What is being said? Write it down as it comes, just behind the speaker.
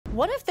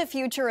What if the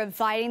future of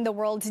fighting the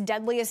world's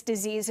deadliest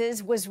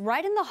diseases was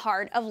right in the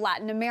heart of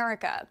Latin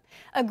America?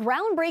 A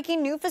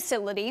groundbreaking new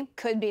facility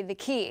could be the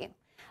key.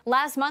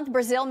 Last month,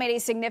 Brazil made a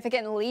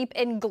significant leap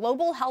in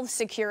global health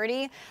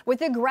security with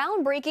the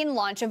groundbreaking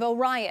launch of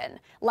Orion,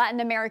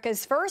 Latin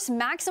America's first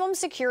maximum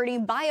security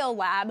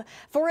biolab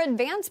for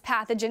advanced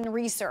pathogen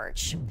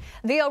research.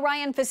 The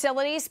Orion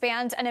facility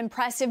spans an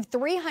impressive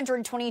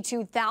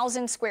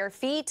 322,000 square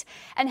feet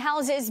and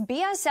houses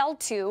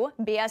BSL-2,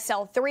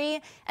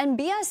 BSL-3, and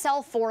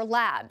BSL-4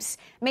 labs,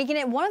 making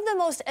it one of the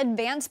most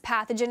advanced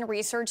pathogen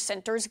research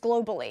centers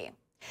globally.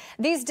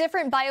 These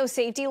different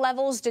biosafety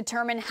levels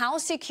determine how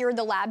secure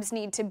the labs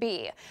need to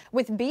be,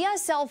 with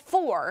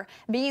BSL-4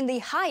 being the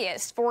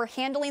highest for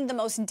handling the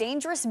most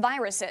dangerous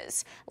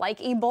viruses, like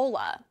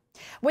Ebola.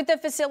 With the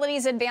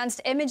facility's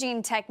advanced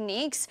imaging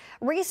techniques,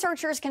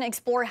 researchers can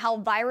explore how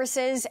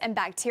viruses and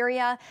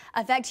bacteria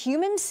affect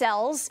human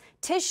cells,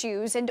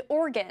 tissues, and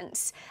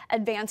organs,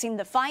 advancing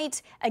the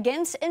fight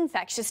against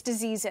infectious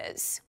diseases.